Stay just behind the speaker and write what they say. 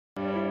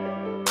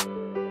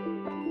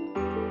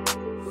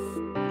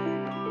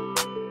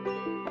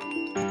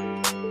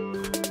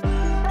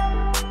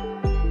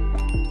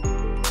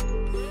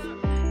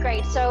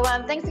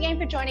Thanks again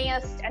for joining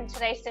us in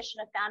today's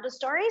session of Founder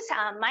Stories.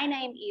 My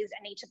name is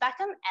Anita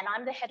Backham and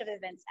I'm the head of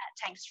events at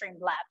Tankstream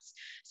Labs.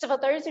 So for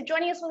those who are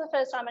joining us for the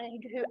first time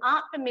and who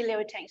aren't familiar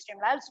with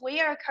Tankstream Labs, we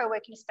are a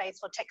co-working space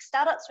for tech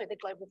startups with a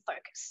global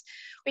focus.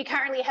 We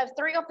currently have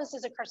 3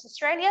 offices across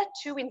Australia,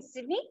 2 in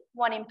Sydney,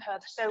 1 in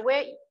Perth. So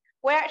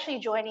we're actually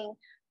joining.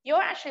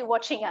 You're actually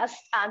watching us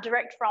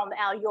direct from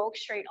our York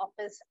Street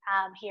office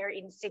here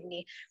in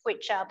Sydney,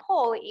 which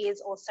Paul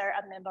is also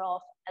a member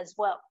of as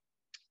well.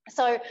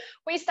 So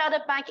we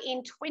started back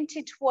in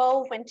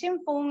 2012 when Tim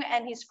Fung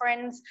and his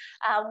friends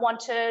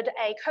wanted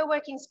a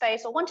co-working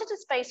space, or wanted a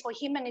space for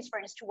him and his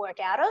friends to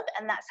work out of,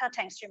 and that's how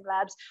Tankstream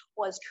Labs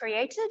was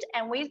created,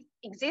 and we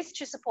exist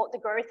to support the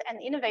growth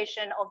and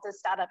innovation of the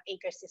startup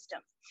ecosystem.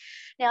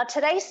 Now,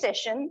 today's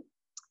session,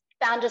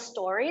 Founder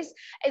Stories,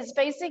 is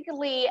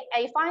basically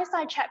a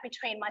fireside chat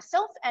between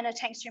myself and a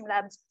Tankstream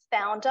Labs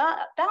founder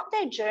about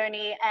their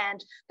journey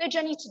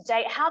to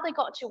date, how they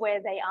got to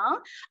where they are,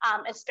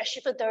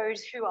 especially for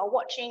those who are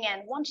watching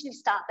and wanting to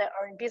start their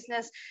own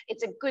business.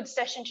 It's a good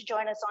session to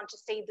join us on to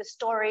see the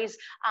stories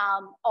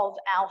of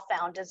our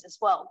founders as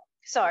well.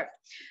 So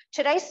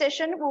today's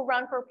session will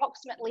run for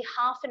approximately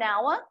half an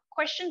hour.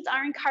 Questions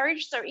are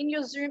encouraged. So in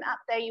your Zoom app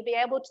there, you'll be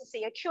able to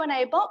see a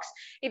Q&A box.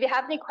 If you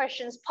have any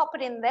questions, pop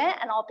it in there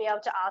and I'll be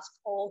able to ask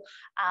Paul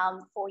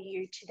for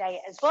you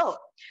today as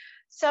well.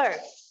 So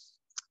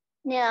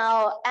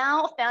now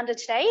our founder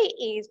today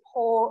is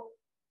Paul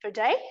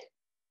Boudet.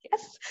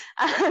 Yes,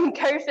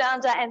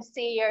 co-founder and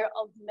CEO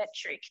of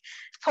Meetric.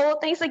 Paul,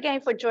 thanks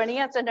again for joining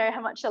us. I know how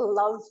much I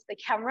love the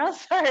camera,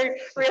 so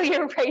really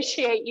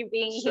appreciate you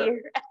being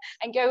here,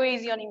 and go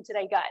easy on him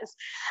today, guys.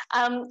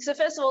 So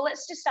first of all,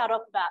 let's just start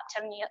off about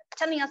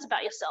telling us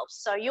about yourself.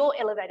 So your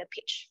elevator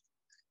pitch.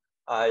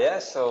 My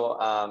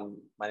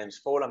name is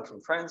Paul. I'm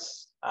from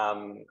France.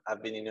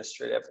 I've been in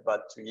Australia for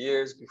about 2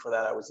 years. Before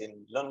that, I was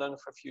in London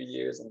for a few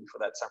years, and before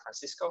that, San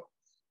Francisco.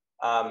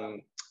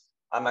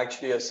 I'm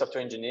actually a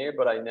software engineer,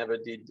 but I never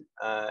did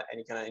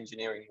any kind of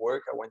engineering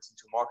work. I went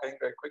into marketing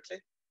very quickly.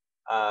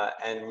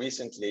 And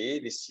recently,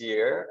 this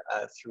year,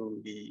 through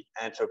the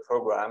Entrepreneur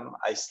Program,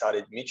 I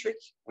started Meetric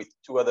with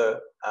 2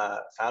 other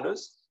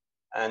founders.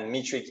 And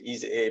Meetric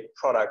is a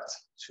product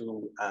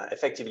to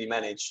effectively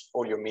manage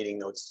all your meeting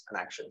notes and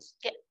actions.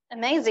 Yeah,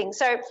 amazing.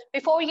 So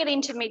before we get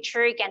into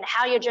Meetric and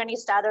how your journey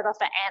started off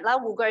at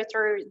Antler, we'll go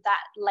through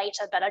that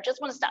later. But I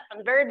just want to start from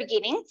the very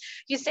beginning.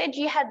 You said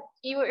you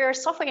were a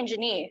software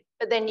engineer,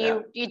 but then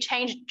you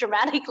changed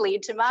dramatically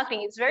to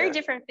marketing. It's very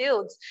different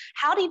fields.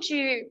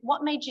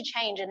 What made you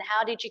change, and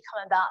how did you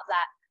come about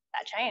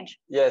that change?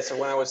 Yeah, so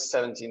when I was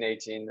 17,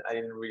 18, I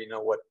didn't really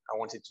know what I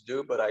wanted to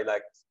do, but I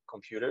liked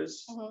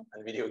computers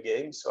and video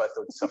games. So I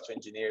thought software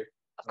engineer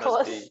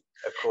must be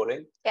a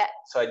calling. Yeah.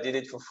 So I did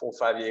it for 4 or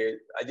 5 years.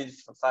 I did it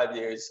for 5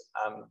 years.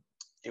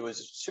 It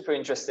was super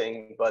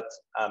interesting, but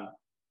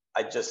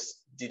I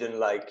just didn't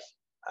like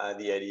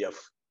the idea of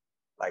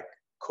like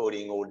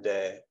coding all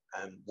day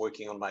and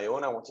working on my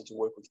own. I wanted to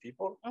work with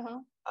people.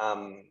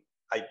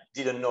 I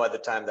didn't know at the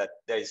time that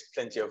there is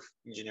plenty of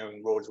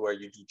engineering roles where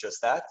you do just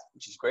that,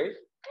 which is great.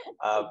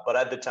 But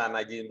at the time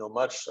I didn't know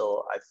much.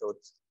 So I thought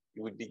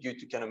it would be good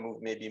to kind of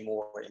move maybe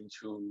more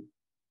into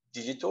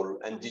digital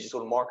and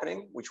digital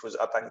marketing, which was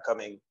up and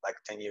coming like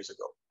 10 years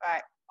ago.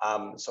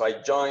 Right. So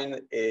I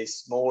joined a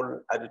small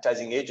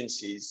advertising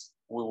agencies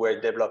who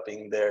were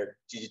developing their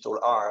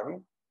digital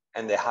arm,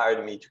 and they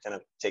hired me to kind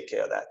of take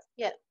care of that.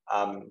 Yeah.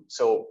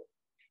 So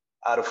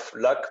out of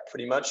luck,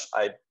 pretty much,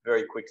 I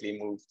very quickly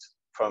moved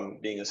from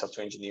being a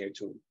software engineer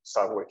to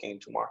start working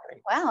into marketing.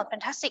 Wow,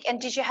 fantastic. And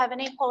did you have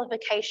any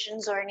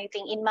qualifications or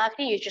anything in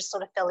marketing? You just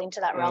sort of fell into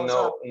that role as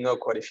well? No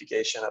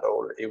qualification at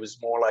all. It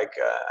was more like,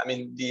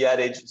 the ad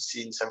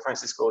agency in San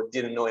Francisco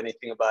didn't know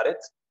anything about it.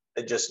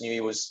 They just knew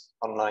it was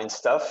online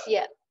stuff.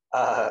 Yeah.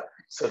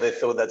 So they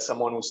thought that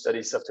someone who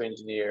studied software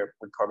engineer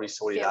would probably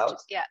sort it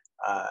out. Yeah.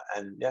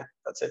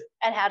 That's it.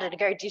 And how did it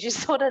go? Did you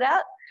sort it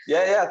out?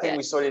 Yeah, I think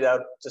we sorted it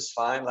out just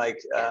fine.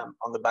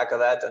 On the back of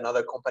that,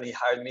 another company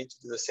hired me to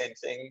do the same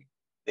thing.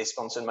 They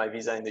sponsored my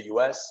visa in the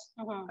US,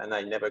 and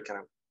I never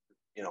kind of,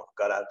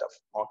 got out of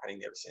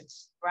marketing ever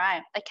since.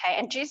 Right. Okay.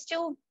 And do you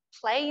still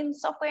play in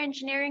software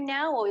engineering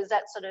now, or is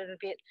that sort of a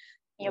bit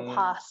in your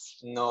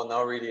past? No,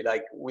 not really.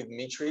 Like with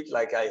Meetric,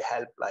 I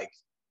help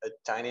a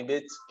tiny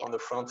bit on the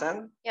front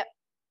end. Yep.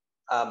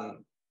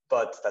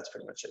 But that's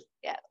pretty much it.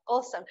 Yeah,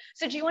 awesome.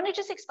 So do you want to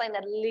just explain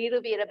that a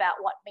little bit about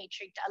what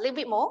Meetric does, a little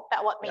bit more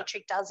about what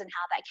Meetric does and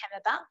how that came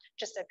about,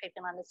 just so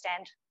people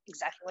understand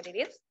exactly what it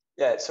is?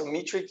 Yeah, so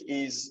Meetric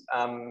has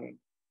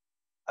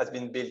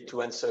been built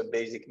to answer a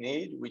basic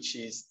need, which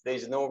is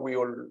there's no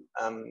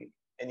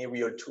any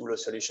real tool or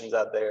solutions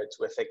out there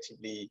to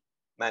effectively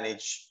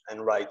manage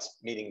and write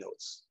meeting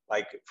notes.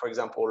 Like, for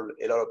example,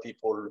 a lot of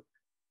people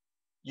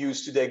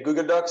use today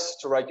Google Docs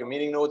to write your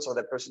meeting notes, or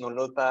their personal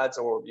notepads,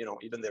 or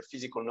even their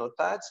physical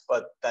notepads.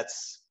 But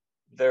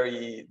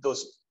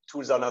those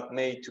tools are not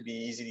made to be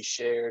easily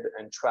shared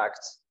and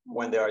tracked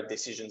when there are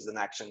decisions and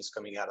actions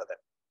coming out of them.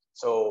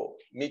 So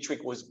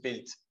Meetric was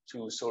built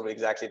to solve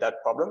exactly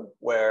that problem,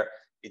 where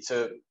it's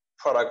a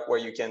product where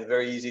you can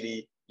very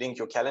easily link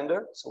your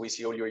calendar. So we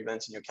see all your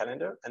events in your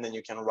calendar, and then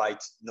you can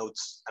write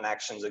notes and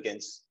actions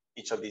against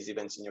each of these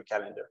events in your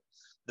calendar.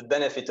 The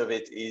benefit of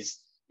it is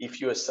if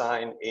you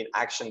assign an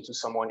action to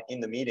someone in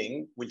the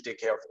meeting, we'll take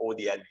care of all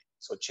the admin.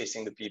 So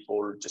chasing the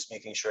people, just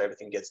making sure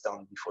everything gets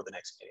done before the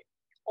next meeting.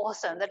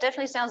 Awesome. That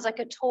definitely sounds like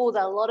a tool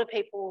that a lot of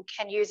people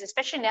can use,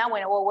 especially now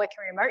when we're all working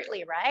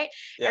remotely, right?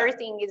 Yeah.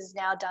 Everything is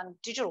now done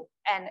digital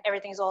and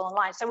everything's all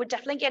online. So we'll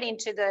definitely get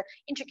into the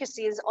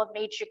intricacies of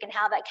Meetric and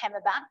how that came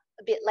about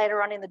a bit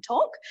later on in the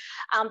talk.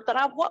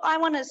 But what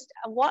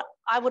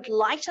I would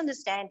like to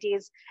understand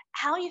is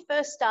how you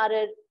first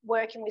started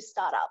working with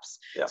startups.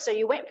 Yeah. So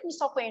you went from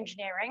software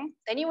engineering,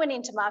 then you went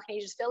into marketing,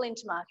 you just fell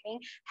into marketing.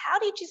 How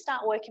did you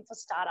start working for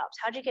startups?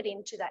 How did you get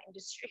into that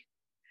industry?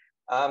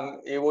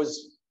 It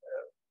was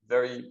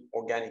very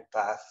organic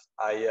path.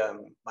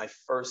 My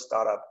first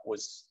startup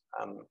was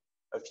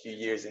a few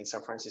years in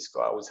San Francisco.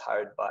 I was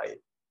hired by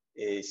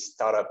a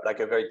startup,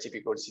 like a very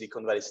typical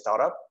Silicon Valley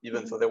startup,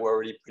 even though they were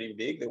already pretty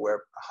big. They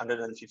were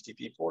 150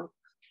 people,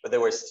 but they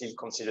were still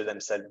considered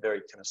themselves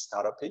very kind of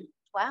startup-y.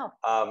 Wow,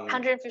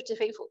 150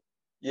 people.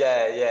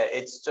 Yeah.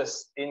 It's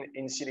just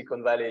in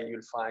Silicon Valley,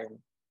 you'll find,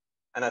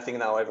 and I think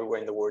now everywhere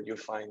in the world, you'll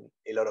find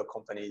a lot of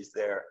companies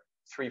there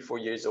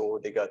 3-4 years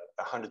old, they got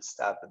 100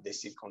 staff, but they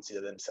still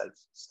consider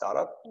themselves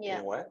startup in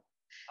a way,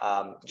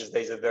 because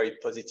there's a very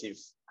positive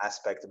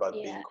aspect about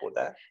being called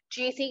that.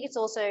 Do you think it's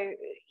also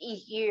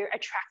you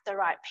attract the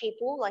right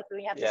people? Like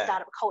we have the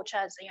startup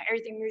culture, so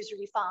everything moves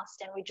really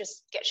fast and we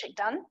just get shit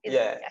done.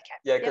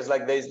 Because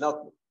like there's not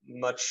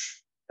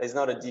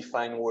a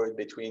defined word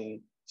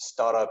between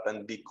startup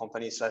and big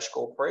company /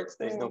 corporate.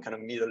 There's no kind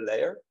of middle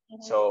layer.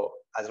 So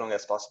as long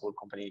as possible,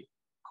 company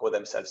call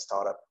themselves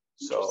startup.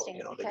 So,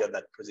 they got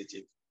that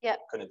positive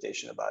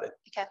connotation about it.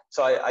 Okay.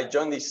 So I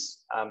joined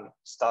this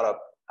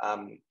startup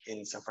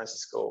in San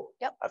Francisco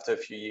after a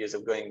few years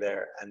of going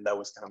there. And that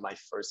was kind of my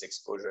first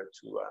exposure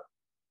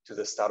to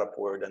the startup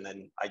world. And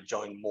then I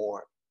joined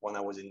more when I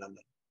was in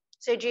London.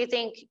 So do you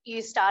think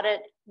you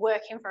started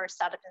working for a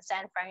startup in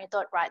San Fran? You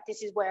thought, right,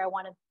 this is where I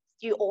want to,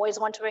 do you always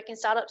want to work in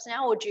startups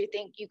now? Or do you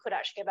think you could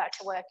actually go back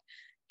to work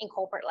in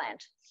corporate land?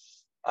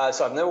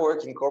 So I've never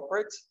worked in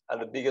corporate.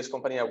 The biggest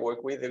company I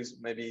work with is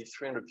maybe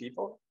 300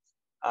 people.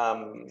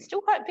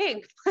 Still quite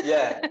big.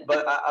 Yeah,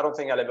 but I don't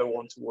think I'll ever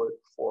want to work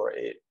for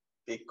a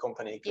big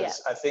company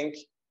because I think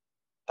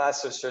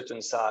past a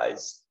certain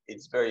size,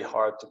 it's very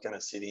hard to kind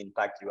of see the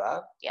impact you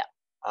have. Yeah,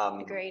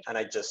 agreed. And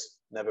I just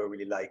never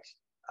really like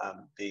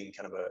being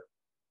kind of a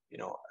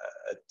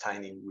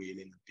tiny wheel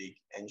in a big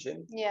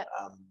engine. Yeah.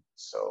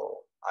 So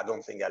I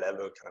don't think I'll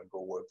ever kind of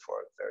go work for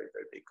a very,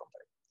 very big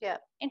company. Yeah,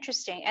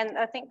 interesting. And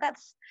I think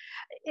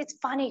it's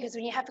funny because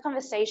when you have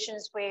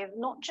conversations with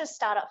not just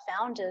startup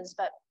founders,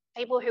 but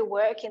people who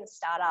work in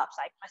startups,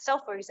 like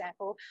myself, for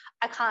example,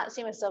 I can't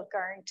see myself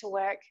going to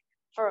work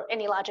for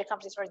any larger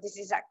companies for this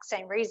exact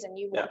same reason.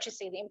 You want to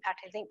see the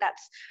impact. I think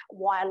that's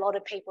why a lot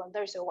of people, and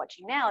those who are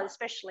watching now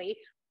especially,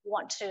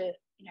 want to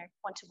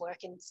work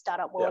in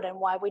startup world, and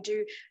why we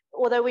do,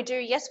 although we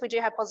do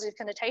have positive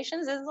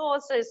connotations, there's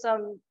also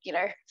some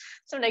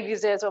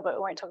negatives there as well, but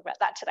we won't talk about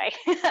that today.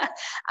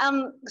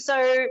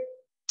 So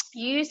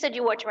you said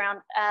you worked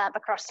around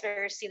across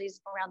various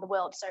cities around the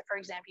world. So for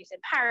example, you said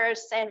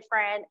Paris, San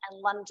Fran,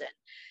 and London.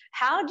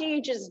 How do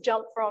you just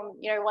jump from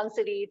one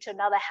city to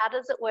another? How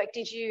does it work?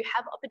 Did you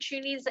have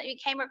opportunities that you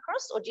came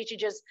across, or did you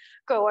just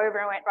go over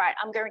and went, right,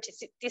 I'm going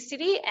to this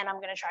city and I'm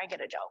going to try and get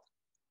a job?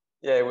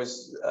 Yeah, it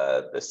was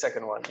the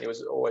second one. It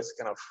was always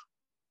kind of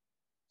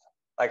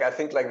like, I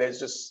think like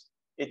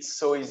it's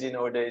so easy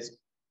nowadays,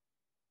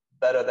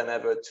 better than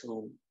ever,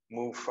 to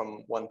move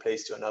from one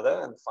place to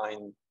another and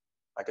find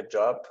like a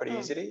job pretty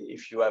easily.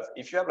 If you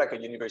have like a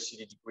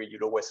university degree,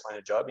 you'd always find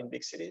a job in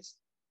big cities.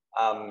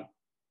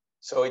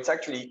 So it's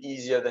actually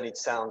easier than it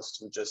sounds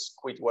to just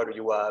quit what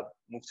you have,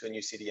 move to a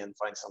new city and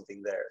find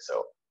something there.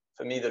 So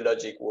for me, the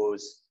logic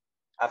was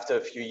after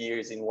a few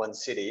years in one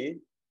city,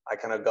 I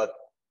kind of got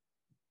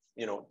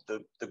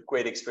the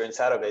great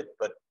experience out of it,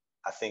 but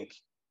I think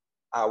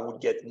I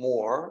would get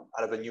more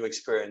out of a new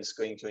experience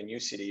going to a new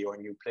city or a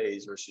new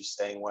place versus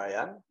staying where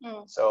I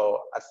am. So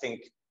I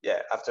think,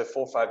 after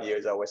 4 or 5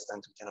 years, I always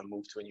tend to kind of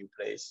move to a new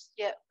place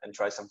and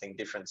try something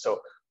different. So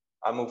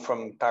I moved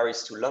from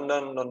Paris to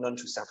London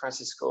to San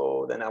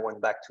Francisco. Then I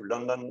went back to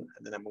London,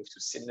 and then I moved to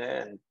Sydney.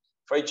 And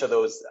for each of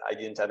those, I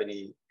didn't have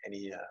any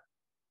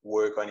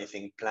work or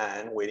anything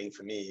planned waiting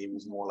for me. It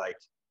was more like,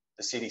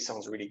 the city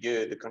sounds really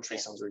good, the country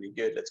sounds really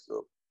good, let's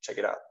go check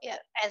it out. Yeah,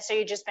 and so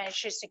you just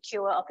managed to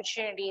secure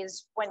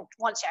opportunities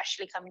once you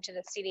actually come into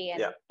the city.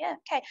 And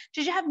okay.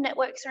 Did you have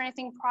networks or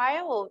anything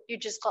prior, or you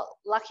just got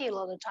lucky a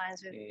lot of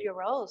times with your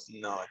roles?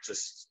 No,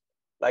 just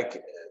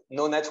like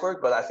no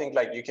network, but I think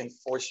like you can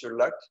force your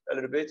luck a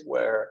little bit,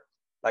 where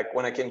like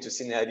when I came to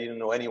Sydney, I didn't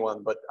know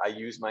anyone, but I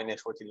used my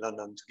network in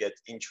London to get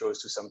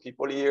intros to some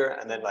people here,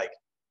 and then like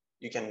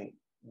you can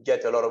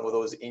get a lot of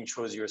those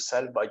intros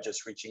yourself by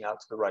just reaching out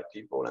to the right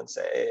people and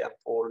say, hey, I'm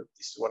Paul,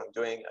 this is what I'm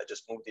doing, I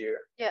just moved here,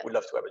 we'd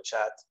love to have a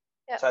chat.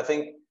 So I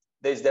think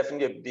there's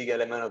definitely a big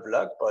element of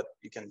luck, but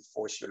you can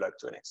force your luck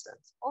to an extent.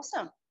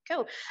 Awesome,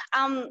 cool.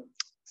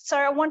 So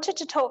I wanted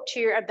to talk to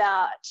you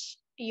about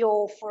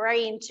your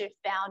foray into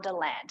founder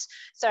land.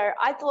 So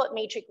I thought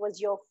Meetric was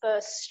your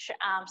first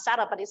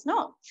startup, but it's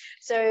not.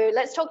 So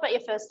let's talk about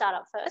your first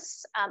startup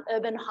first.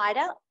 Urban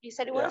Hideout, you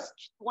said it was.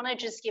 Want to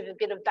just give a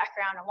bit of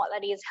background on what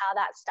that is, how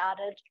that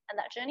started, and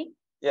that journey?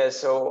 Yeah.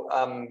 So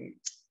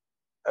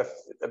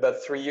about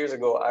 3 years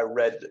ago, I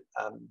read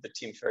the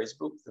Tim Ferriss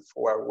book, The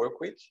 4-Hour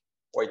Workweek,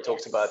 where he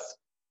talks about,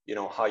 you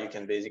know, how you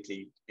can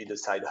basically build a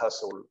side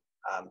hustle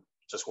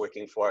just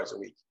working 4 hours a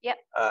week. Yep.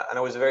 And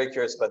I was very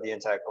curious about the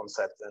entire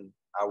concept, and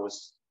I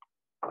was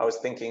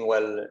thinking,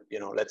 well, you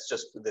know, let's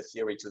just put the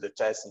theory to the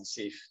test and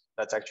see if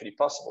that's actually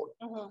possible.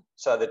 Mm-hmm.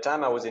 So at the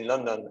time I was in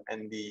London,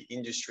 and the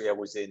industry I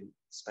was in,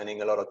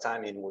 spending a lot of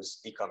time in, was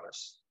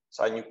e-commerce.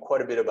 So I knew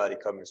quite a bit about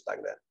e-commerce back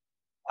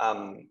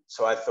then.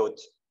 So I thought,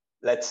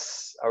 I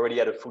already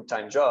had a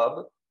full-time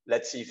job.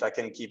 Let's see if I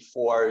can keep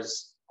 4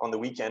 hours on the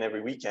weekend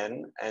every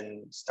weekend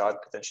and start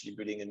potentially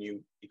building a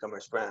new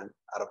e-commerce brand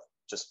out of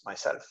just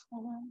myself.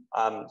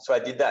 Mm-hmm. So I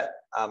did that,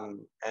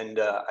 and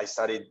I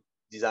started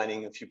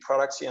designing a few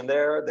products here and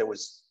there. There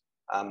was,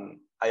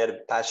 I had a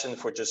passion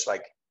for just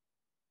like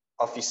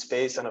office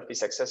space and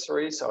office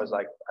accessories. So I was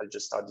like, I'll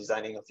just start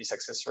designing office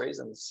accessories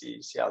and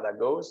see how that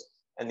goes.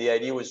 And the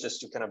idea was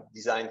just to kind of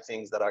design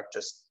things that are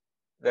just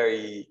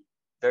very,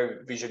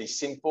 very visually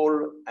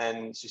simple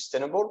and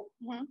sustainable.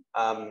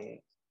 Mm-hmm.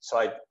 So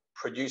I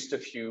produced a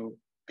few,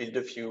 built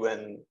a few,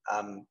 and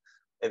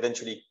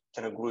eventually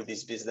kind of grew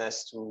this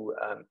business to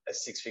a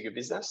 6-figure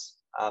business,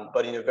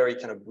 but in a very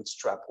kind of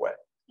bootstrap way.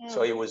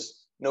 So it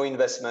was no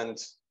investment,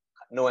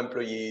 no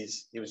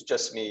employees. It was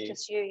just me.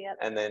 Just you, yeah.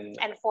 And then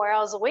 4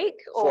 hours a week?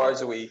 Or? 4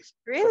 hours a week.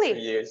 Really? For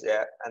 3 years,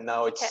 yeah. And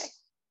now it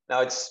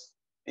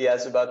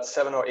has about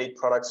 7 or 8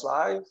 products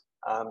live.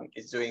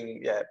 It's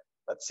doing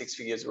about 6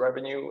 figures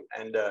revenue.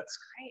 And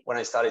when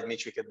I started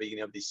Meetric at the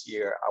beginning of this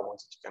year, I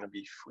wanted to kind of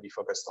be fully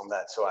focused on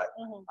that. So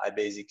I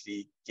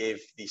basically gave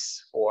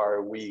this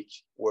 4-hour week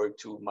work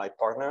to my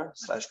partner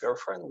 /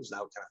 girlfriend, who's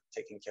now kind of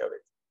taking care of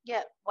it.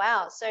 Yeah.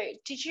 Wow. So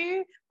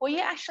were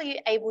you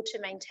actually able to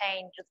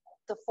maintain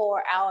the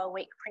 4-hour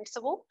week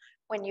principle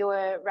when you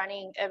were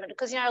running Urban?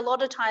 Because, you know, a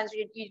lot of times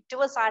you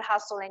do a side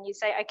hustle and you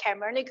say, okay,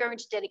 I'm only going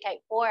to dedicate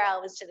 4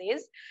 hours to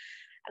this.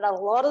 And a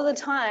lot of the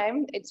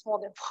time it's more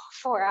than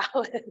 4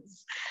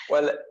 hours.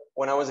 Well,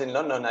 when I was in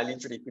London, I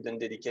literally couldn't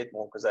dedicate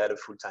more because I had a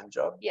full-time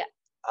job. Yeah.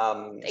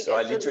 So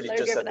I literally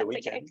just had the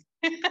weekend.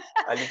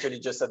 I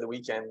literally just had the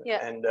weekend.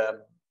 Yeah.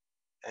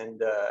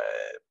 And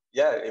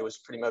it was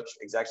pretty much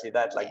exactly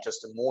that, like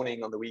just a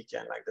morning on the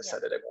weekend, like the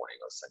Saturday morning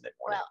or Sunday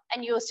morning. Well,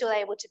 and you were still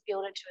able to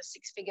build it to a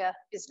 6-figure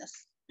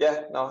business.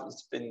 Yeah, no,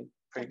 it's been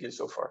pretty good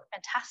so far.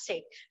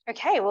 Fantastic.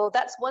 Okay, well,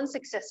 that's one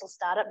successful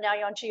startup. Now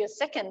you're on to your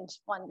second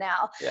one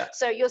now. Yeah.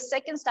 So your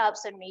second startup,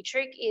 so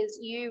Meetric, is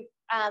you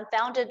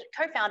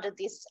co-founded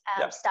this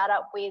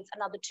startup with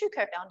another 2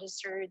 co-founders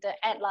through the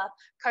Antler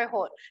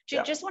cohort. Do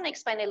you just want to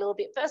explain a little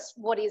bit first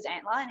what is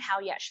Antler and how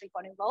you actually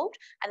got involved,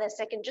 and then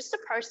second, just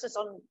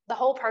the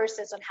whole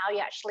process on how you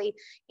actually,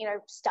 you know,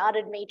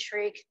 started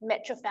Meetric,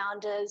 met your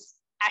founders,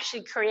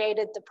 actually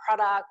created the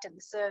product and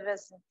the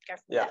service, and go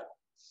from there.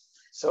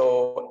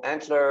 So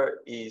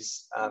Antler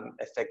is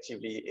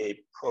effectively a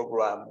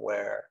program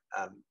where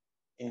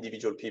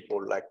individual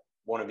people, like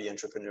wannabe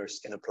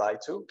entrepreneurs, can apply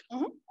to.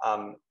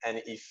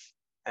 And if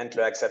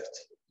Antler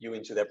accepts you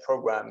into their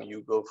program,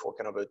 you go for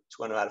kind of a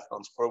 2.5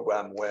 months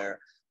program where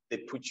they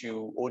put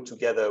you all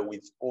together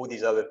with all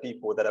these other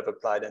people that have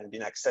applied and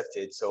been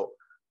accepted. So,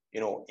 you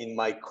know, in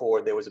my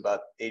core, there was about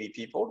 80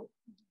 people.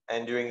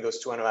 And during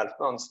those 2.5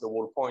 months, the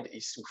whole point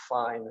is to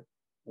find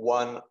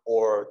 1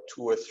 or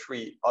 2 or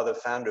 3 other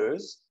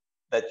founders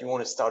that you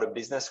want to start a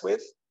business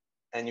with,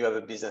 and you have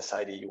a business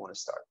idea you want to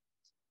start.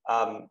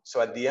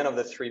 So at the end of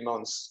the 3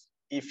 months,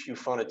 if you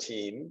found a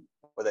team,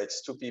 whether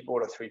it's 2 people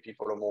or 3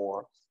 people or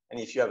more, and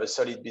if you have a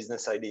solid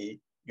business idea,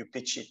 you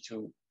pitch it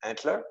to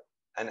Antler,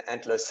 and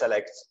Antler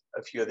selects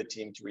a few of the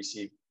team to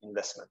receive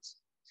investments.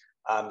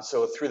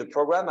 So through the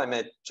program, I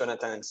met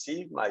Jonathan and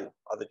Steve, my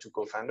other 2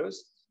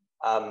 co-founders,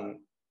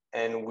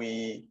 and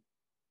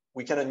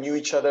we kind of knew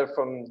each other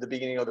from the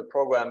beginning of the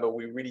program, but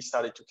we really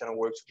started to kind of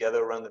work together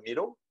around the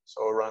middle.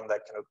 So around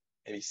that kind of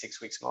maybe 6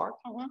 weeks mark.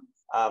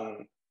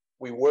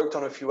 We worked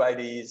on a few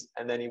ideas,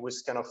 and then it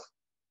was kind of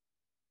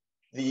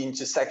the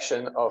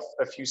intersection of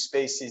a few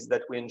spaces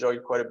that we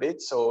enjoyed quite a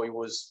bit. So it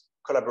was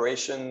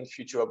collaboration,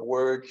 future of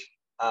work,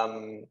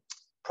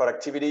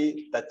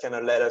 productivity, that kind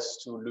of led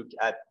us to look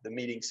at the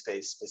meeting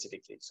space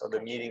specifically. So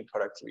the meeting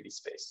productivity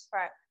space.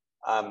 Right.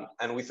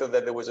 And we thought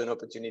that there was an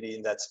opportunity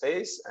in that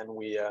space, and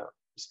we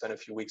spent a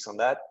few weeks on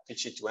that,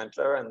 pitched it to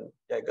Antler, and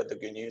got the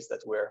good news that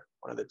we're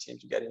one of the team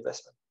to get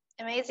investment.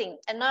 Amazing.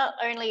 And not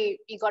only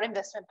you got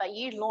investment, but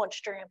you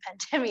launched during a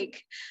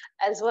pandemic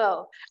as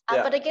well.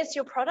 But I guess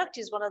your product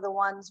is one of the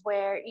ones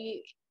where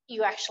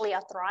you actually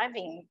are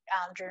thriving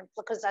during,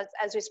 because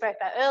as we spoke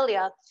about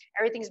earlier,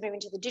 everything's moving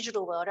to the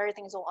digital world,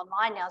 everything's all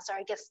online now. So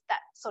I guess that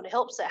sort of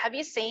helps it. Have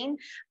you seen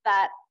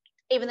that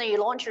even though you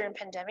launch during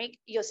pandemic,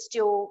 you're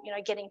still,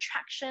 getting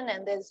traction,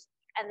 and there's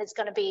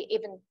going to be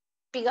even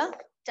bigger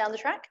down the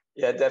track?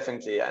 Yeah,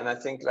 definitely. And I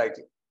think like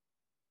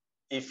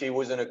if it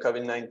wasn't a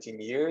COVID-19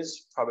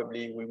 years,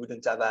 probably we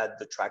wouldn't have had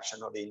the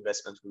traction or the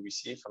investment we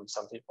received from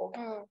some people.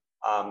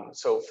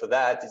 So for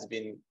that, it's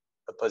been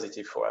a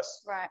positive for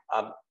us. Right.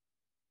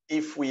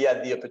 If we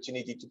had the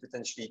opportunity to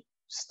potentially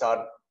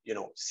start,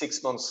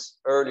 6 months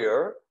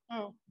earlier,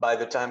 by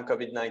the time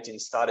COVID-19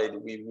 started,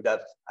 we would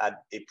have had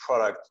a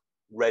product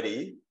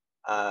ready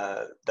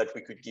that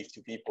we could give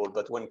to people.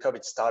 But when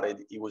COVID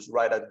started, it was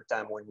right at the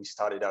time when we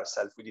started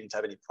ourselves. We didn't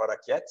have any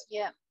product yet.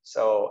 Yeah.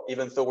 So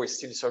even though we're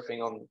still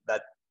surfing on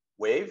that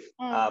wave,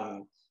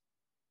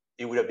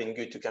 it would have been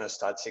good to kind of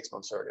start 6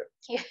 months earlier.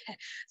 Yeah.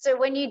 So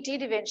when you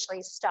did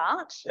eventually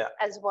start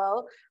as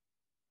well,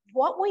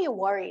 what were your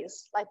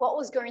worries? Like, what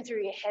was going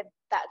through your head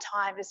that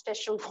time,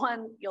 especially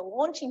when you're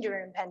launching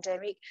during a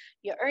pandemic,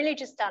 you're only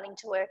just starting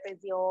to work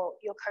with your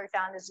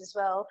co-founders as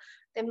well.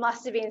 There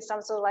must have been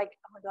some sort of like,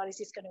 oh my God, is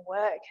this going to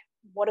work?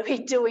 What are we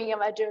doing?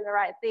 Am I doing the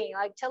right thing?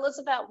 Like, tell us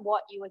about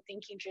what you were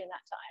thinking during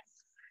that time.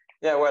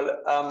 Yeah,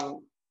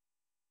 well,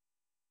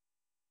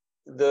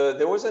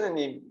 there wasn't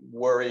any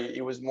worry.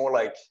 It was more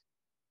like,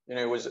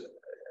 it was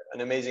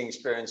an amazing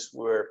experience.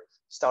 We're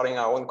starting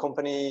our own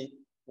company.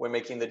 We're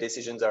making the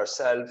decisions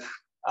ourselves.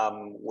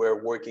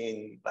 We're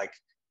working like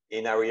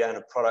in area and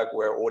a product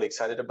we're all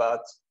excited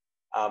about.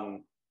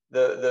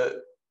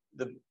 The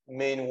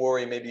main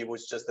worry maybe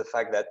was just the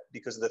fact that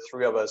because the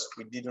three of us,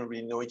 we didn't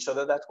really know each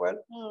other that well.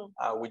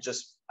 We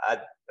just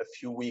had a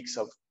few weeks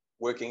of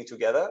working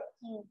together.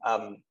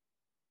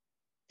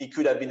 It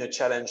could have been a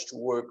challenge to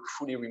work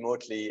fully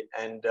remotely,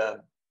 and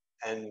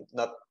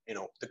not,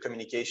 the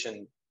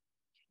communication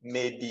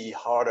may be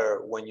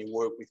harder when you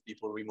work with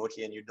people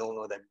remotely and you don't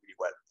know them really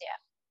well. Yeah.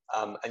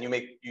 And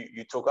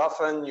you talk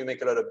often, you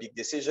make a lot of big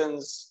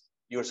decisions.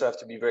 You also have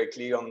to be very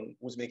clear on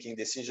who's making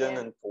decision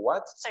and for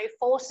what. So it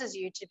forces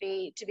you to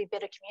be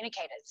better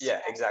communicators. Yeah,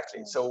 right?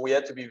 Exactly. So we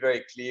had to be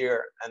very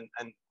clear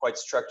and quite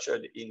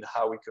structured in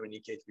how we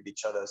communicate with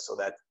each other so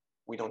that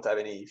we don't have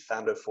any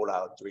founder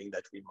fallout during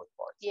that remote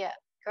part. Yeah.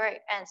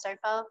 Great. And so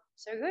far,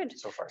 so good.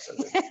 So far, so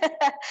good.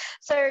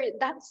 So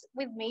that's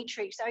with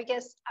Meetric. So I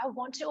guess I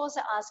want to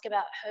also ask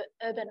about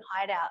Urban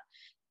Hideout.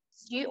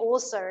 You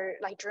also,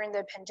 like during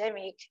the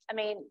pandemic, I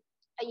mean,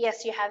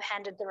 yes, you have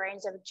handed the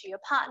reins over to your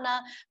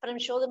partner, but I'm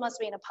sure there must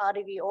have been a part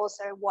of you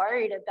also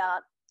worried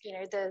about,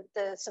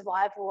 the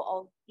survival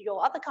of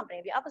your other company,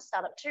 of your other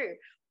startup too.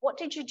 What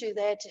did you do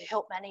there to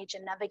help manage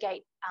and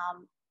navigate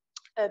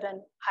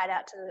Urban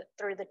Hideout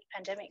through the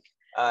pandemic?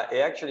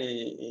 It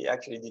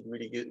actually did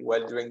really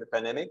well during the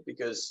pandemic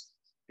because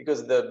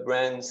the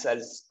brand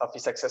sells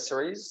office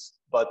accessories,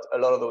 but a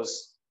lot of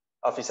those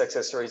office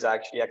accessories are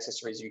actually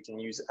accessories you can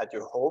use at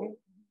your home.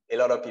 A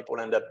lot of people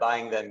end up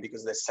buying them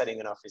because they're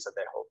setting an office at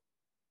their home.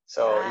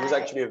 So It was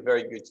actually a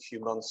very good few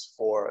months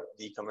for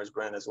the e-commerce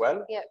brand as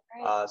well. Yeah,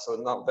 right. So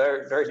not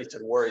very, very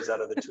little worries out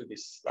of the two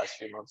this last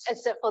few months.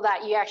 Except for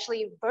that, you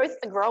actually both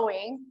are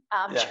growing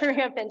during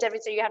a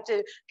pandemic. So you have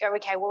to go,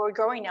 okay, well, we're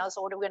growing now.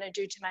 So what are we going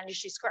to do to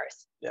manage this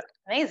growth? Yeah.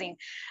 Amazing.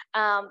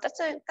 That's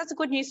a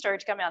good news story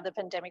to come out of the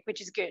pandemic, which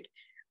is good.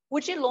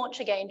 Would you launch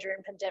again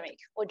during pandemic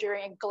or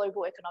during a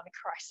global economic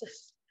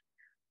crisis?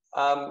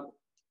 I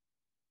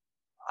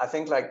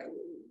think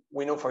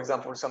we know, for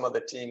example, some of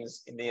the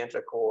teams in the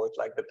Entler cohort,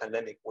 like the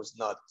pandemic was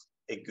not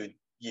a good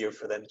year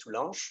for them to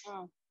launch.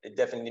 It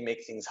definitely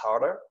makes things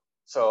harder.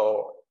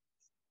 So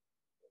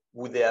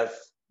would they have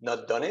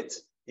not done it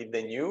if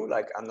they knew?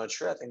 I'm not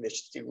sure. I think they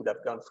still would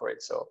have gone for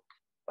it. So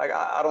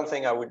I don't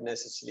think I would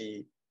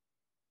necessarily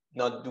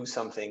not do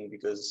something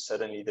because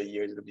suddenly the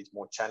year is a bit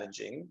more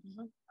challenging.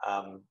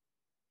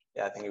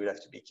 I think it would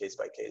have to be case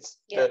by case.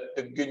 Yeah.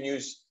 The good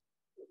news,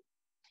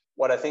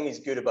 what I think is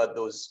good about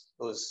those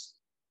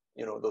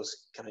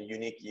kind of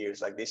unique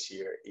years like this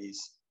year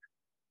is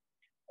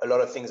a lot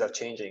of things are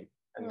changing.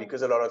 And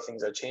because a lot of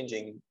things are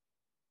changing,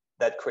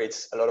 that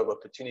creates a lot of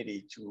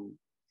opportunity to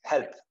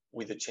help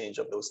with the change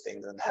of those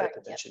things and help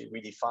potentially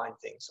redefine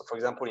things. So for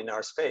example, in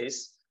our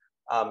space,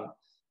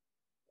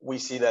 we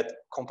see that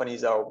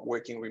companies are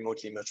working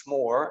remotely much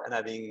more and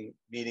having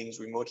meetings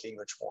remotely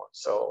much more.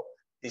 So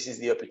this is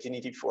the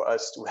opportunity for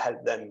us to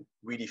help them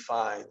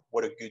redefine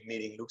what a good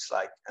meeting looks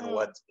like and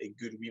what a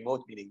good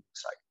remote meeting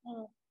looks like.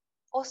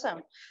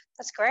 Awesome.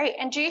 That's great.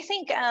 And do you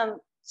think,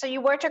 so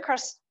you worked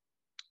across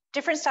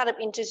different startup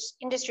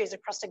industries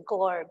across the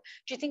globe.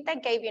 Do you think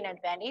that gave you an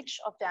advantage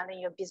of founding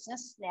your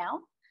business now?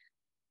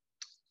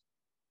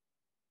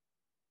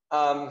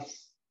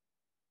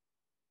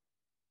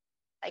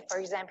 Like, for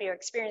example, your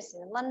experience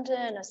in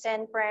London or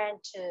San Fran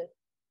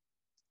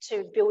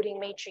to building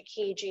Meetric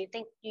here, do you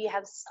think you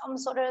have some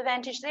sort of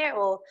advantage there,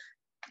 or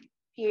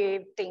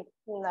you think,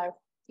 no,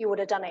 you would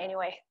have done it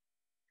anyway?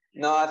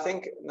 No, I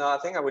think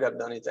I would have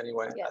done it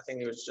anyway. Yeah. I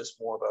think it was just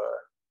more of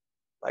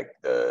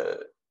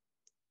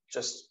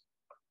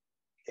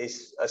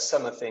a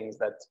sum of things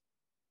that,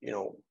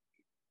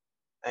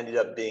 ended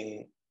up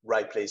being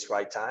right place,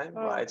 right time,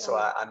 right? So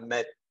I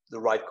met the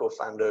right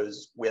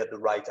co-founders, we had the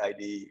right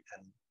idea,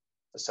 and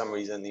for some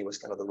reason it was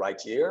kind of the right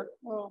year.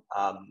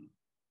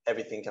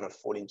 Everything kind of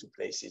fall into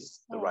places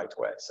the right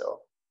way.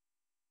 So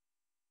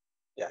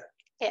yeah.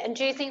 Yeah, and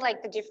do you think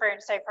like the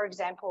difference, so for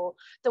example,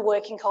 the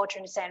working culture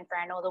in San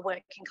Fran or the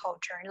working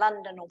culture in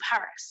London or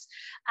Paris,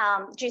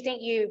 do you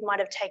think you might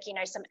have taken,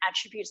 some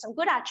attributes, some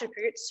good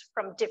attributes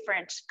from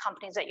different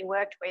companies that you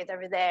worked with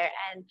over there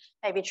and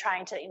maybe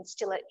trying to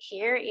instill it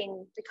here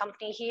in the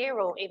company here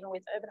or even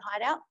with Urban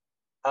Hideout?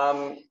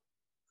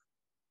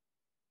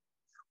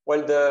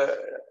 Well, the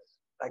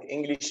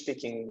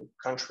English-speaking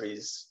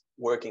countries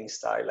working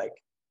style, like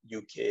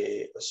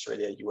UK,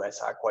 Australia, US,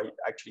 are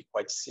actually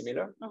quite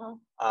similar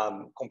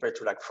compared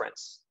to like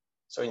France.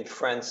 So in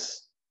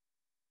France,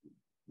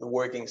 the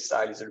working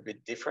style is a little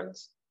bit different.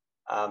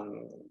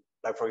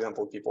 Like for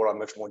example, people are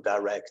much more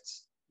direct,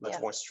 much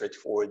more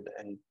straightforward,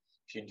 and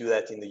if you do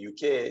that in the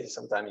UK,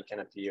 sometimes it can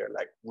appear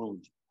like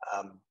rude.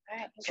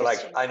 So like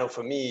I know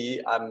for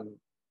me, I'm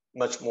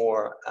much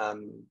more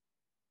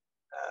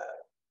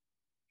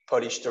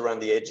polished around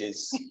the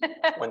edges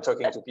when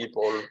talking to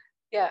people.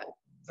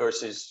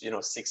 Versus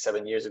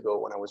 6-7 years ago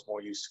when I was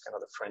more used to kind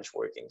of the French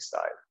working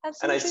style.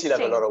 And I still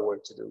have a lot of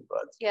work to do,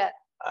 but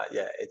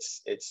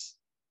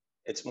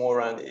it's more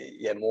around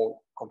more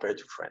compared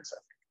to France, I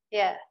think.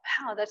 Yeah,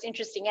 wow, that's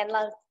interesting. And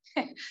like,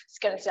 it's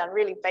going to sound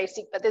really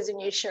basic, but there's a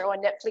new show on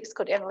Netflix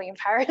called Emily in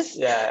Paris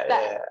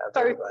that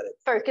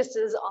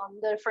focuses on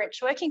the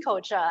French working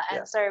culture.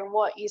 And so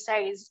what you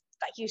say is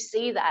like you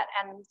see that,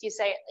 and you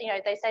say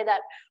they say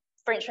that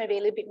French may be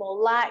a little bit more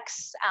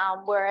lax,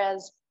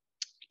 whereas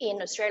in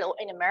Australia or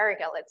in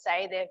America, let's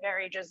say, they're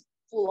very just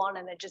full on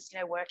and they're just,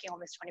 working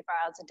almost 24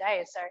 hours a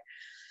day. So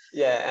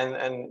and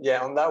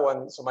on that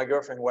one, so my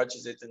girlfriend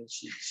watches it and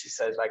she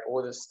says like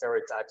all the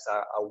stereotypes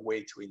are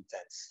way too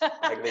intense.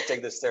 Like they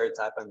take the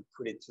stereotype and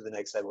put it to the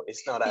next level.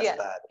 It's not as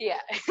bad.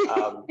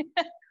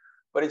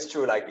 But it's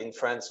true, like in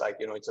France, like,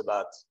 it's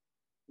about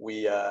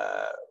we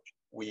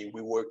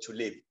work to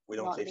live. We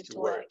don't live to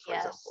work, for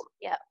example.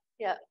 Yeah.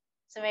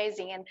 It's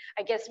amazing. And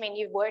I guess,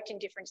 you've worked in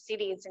different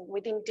cities and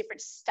within different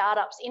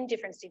startups in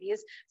different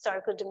cities. So I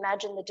could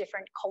imagine the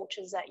different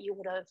cultures that you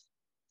would have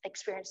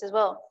experienced as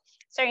well.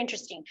 So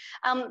interesting.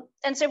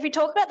 And so if we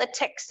talk about the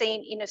tech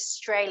scene in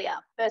Australia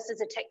versus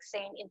the tech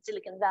scene in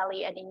Silicon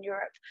Valley and in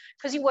Europe,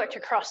 because you worked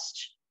across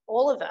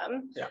all of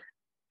them,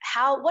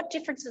 what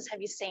differences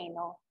have you seen,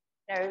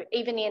 or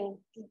even in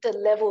the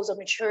levels of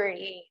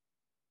maturity?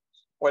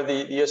 Well,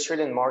 the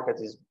Australian market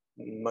is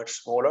much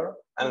smaller,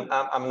 and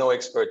I'm no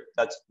expert.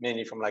 That's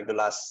mainly from like the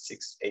last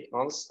 6-8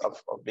 months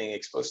of being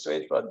exposed to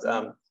it. But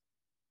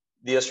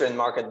the Australian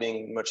market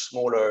being much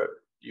smaller,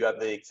 you have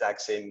the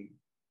exact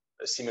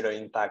similar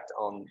impact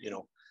on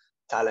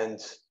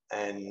talent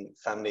and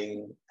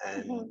funding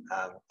and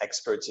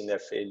experts in their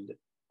field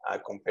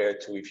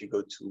compared to if you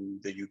go to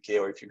the UK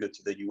or if you go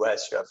to the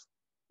US, you have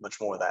much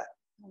more of that.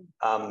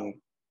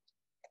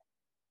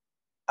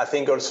 I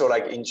think also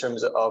like in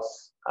terms of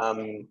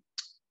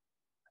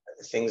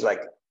things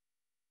like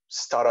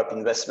startup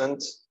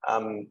investment,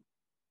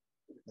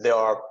 there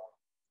are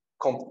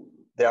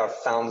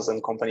founders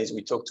and companies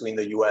we talk to in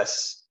the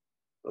US,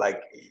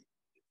 like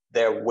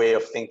their way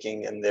of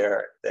thinking and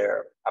their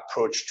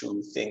approach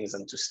to things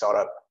and to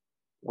startup,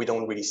 we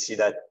don't really see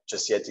that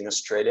just yet in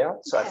Australia.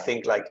 So I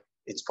think like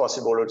it's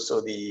possible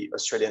also the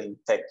Australian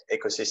tech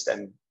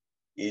ecosystem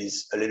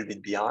is a little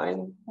bit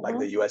behind like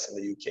the US and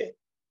the UK.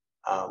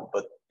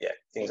 But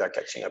things are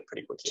catching up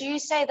pretty quickly. Do you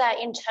say that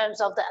in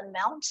terms of the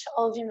amount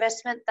of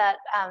investment that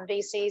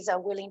VCs are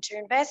willing to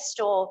invest,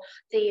 or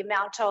the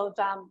amount of,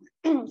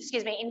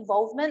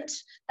 involvement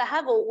they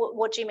have, or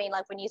what do you mean?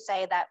 Like when you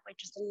say that we're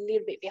just a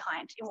little bit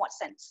behind, in what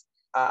sense?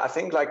 I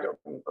think like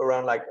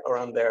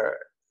around their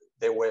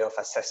way of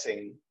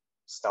assessing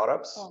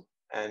startups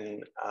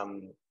and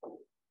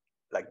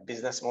like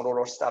business model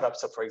or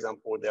startups. So for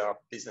example, there are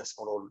business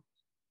model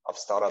of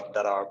startup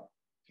that are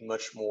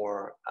much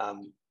more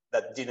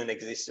that didn't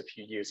exist a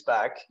few years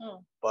back,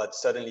 but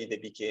suddenly they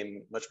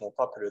became much more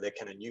popular. They're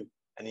kind of new.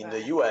 And in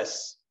the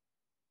US,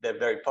 they're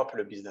very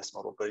popular business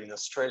model, but in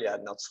Australia,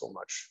 not so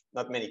much.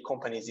 Not many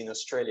companies in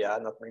Australia,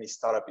 not many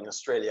startups in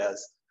Australia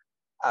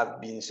have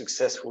been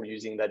successful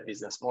using that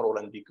business model.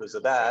 And because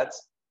of that,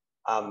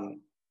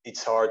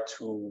 it's hard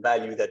to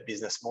value that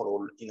business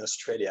model in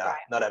Australia,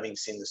 not having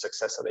seen the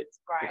success of it,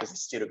 because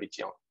it's still a bit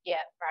young.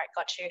 Yeah, right,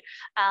 got you.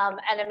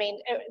 And I mean,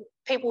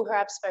 people who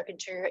I've spoken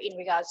to in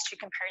regards to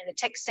comparing the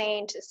tech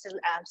scene to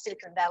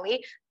Silicon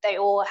Valley, they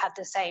all have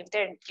the same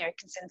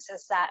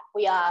consensus that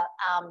we are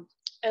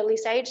early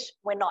stage,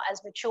 we're not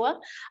as mature.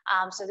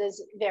 So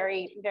there's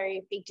very,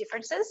 very big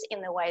differences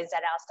in the ways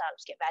that our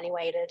startups get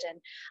evaluated and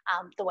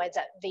the ways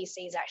that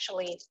VCs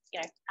actually,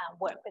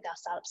 work with our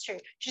startups too.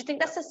 Do you think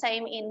that's the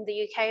same in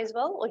the UK as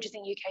well? Or do you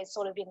think UK is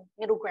sort of in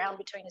middle ground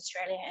between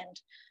Australia and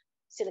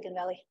Silicon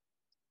Valley?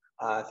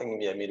 I think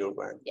middle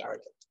ground. Yeah.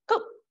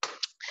 Cool.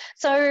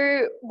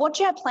 So what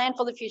do you have planned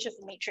for the future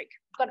for Meetric?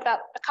 We've got about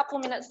a couple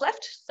of minutes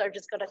left, so I've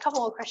just got a couple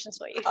more questions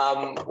for you.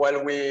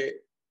 Well,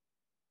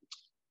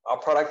 our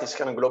product is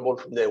kind of global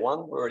from day one.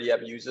 We already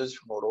have users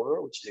from all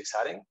over, which is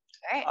exciting.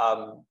 Right.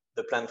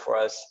 The plan for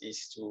us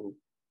is to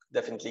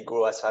definitely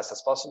grow as fast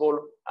as possible.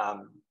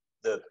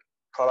 The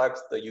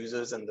product, the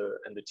users, and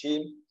the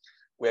team.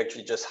 We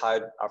actually just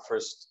hired our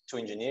first 2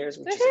 engineers,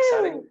 which is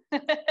exciting.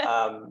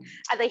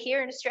 Are they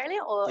here in Australia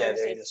or yeah,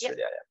 overseas? they're in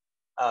Australia.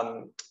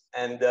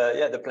 Yep.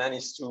 Yeah. The plan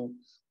is to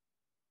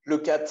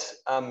look at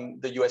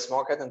the US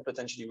market and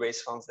potentially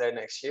raise funds there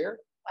next year.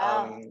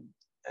 Wow.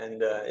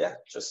 Yeah,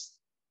 just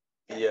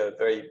be a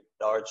very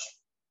large,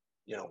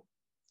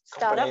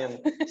 Startup.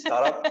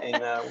 startup in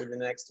within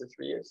the next 2-3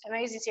 years.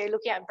 Amazing. So you're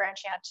looking at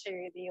branching out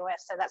to the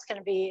US. So that's going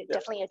to be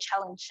definitely a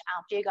challenge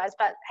for you guys.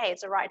 But hey,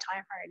 it's the right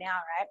time for it now,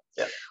 right?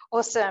 Yeah.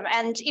 Awesome.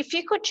 And if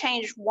you could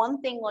change one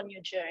thing on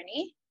your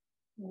journey,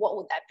 what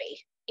would that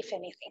be, if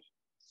anything?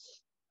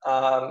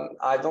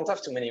 I don't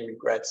have too many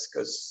regrets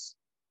because,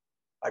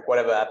 like,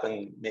 whatever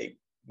happened made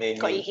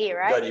got me you here,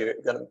 right? got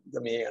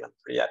me here, and I'm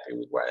pretty happy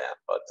with where I am.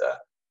 But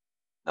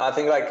no, I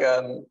think like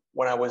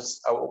when I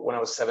was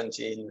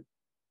 17.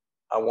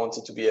 I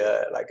wanted to be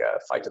a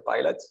fighter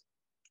pilot,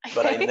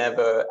 but I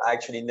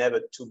actually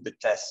never took the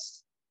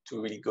test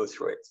to really go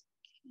through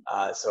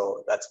it.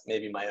 So that's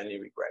maybe my only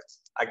regret.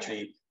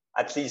 Actually,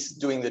 at least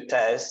doing the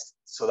test,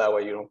 so that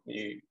way you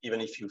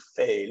even if you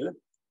fail,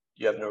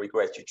 you have no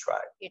regret. You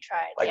tried. You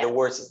tried. Like the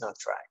worst is not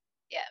trying.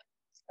 Yeah,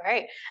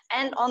 great.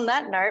 And on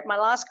that note, my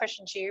last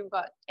question to you,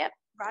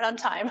 right on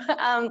time.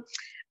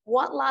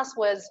 What last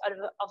words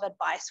of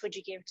advice would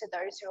you give to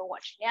those who are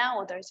watching now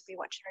or those who will be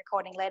watching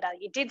recording later?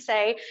 You did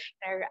say,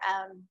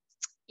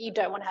 you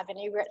don't want to have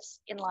any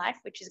regrets in life,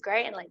 which is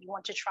great, and you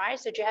want to try.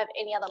 So do you have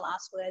any other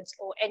last words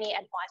or any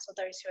advice for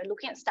those who are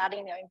looking at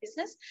starting their own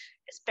business,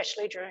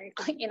 especially during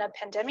a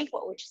pandemic?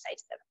 What would you say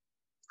to them?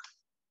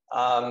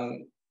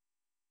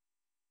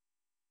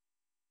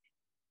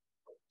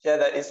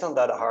 That it's not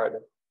that hard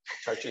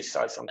to actually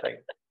start something.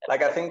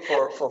 Like I think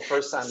for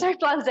first time. So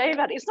blasé,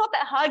 but it's not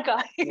that hard,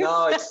 guys.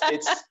 No, it's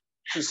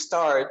to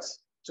start,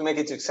 to make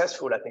it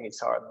successful. I think it's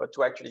hard, but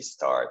to actually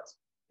start,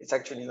 it's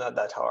actually not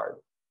that hard.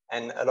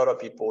 And a lot of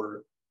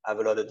people have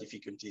a lot of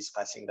difficulties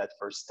passing that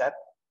first step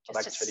of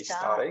actually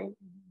starting.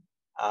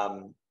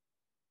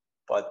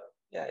 But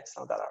yeah, it's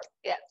not that hard.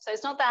 Yeah, so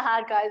it's not that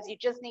hard, guys. You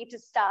just need to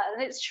start.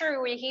 And it's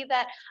true. We hear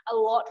that a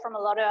lot from a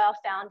lot of our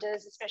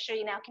founders, especially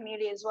in our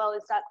community as well,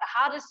 is that the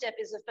hardest step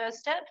is the first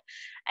step.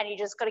 And you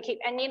just got to keep,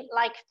 and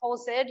like Paul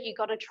said, you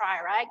got to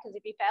try, right? Because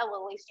if you fail,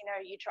 well, at least you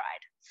know you tried.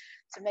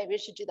 So maybe you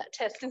should do that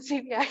test and see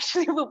if you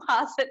actually will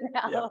pass it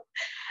now.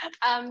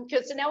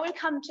 Yeah. So now we've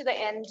come to the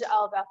end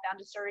of our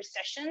Founder Story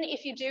session.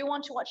 If you do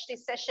want to watch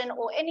this session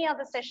or any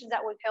other sessions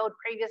that we've held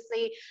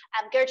previously,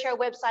 go to our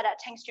website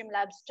at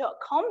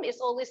tankstreamlabs.com.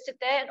 It's all listed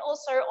there, and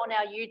also on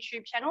our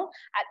YouTube channel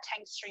at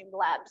Tankstream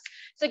Labs.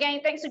 So again,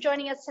 thanks for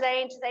joining us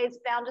today in today's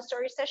Founder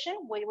Story session.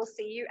 We will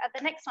see you at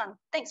the next one.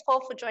 Thanks,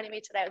 Paul, for joining me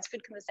today. It was a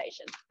good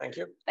conversation. Thank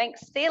you.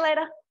 Thanks. See you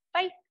later.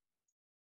 Bye.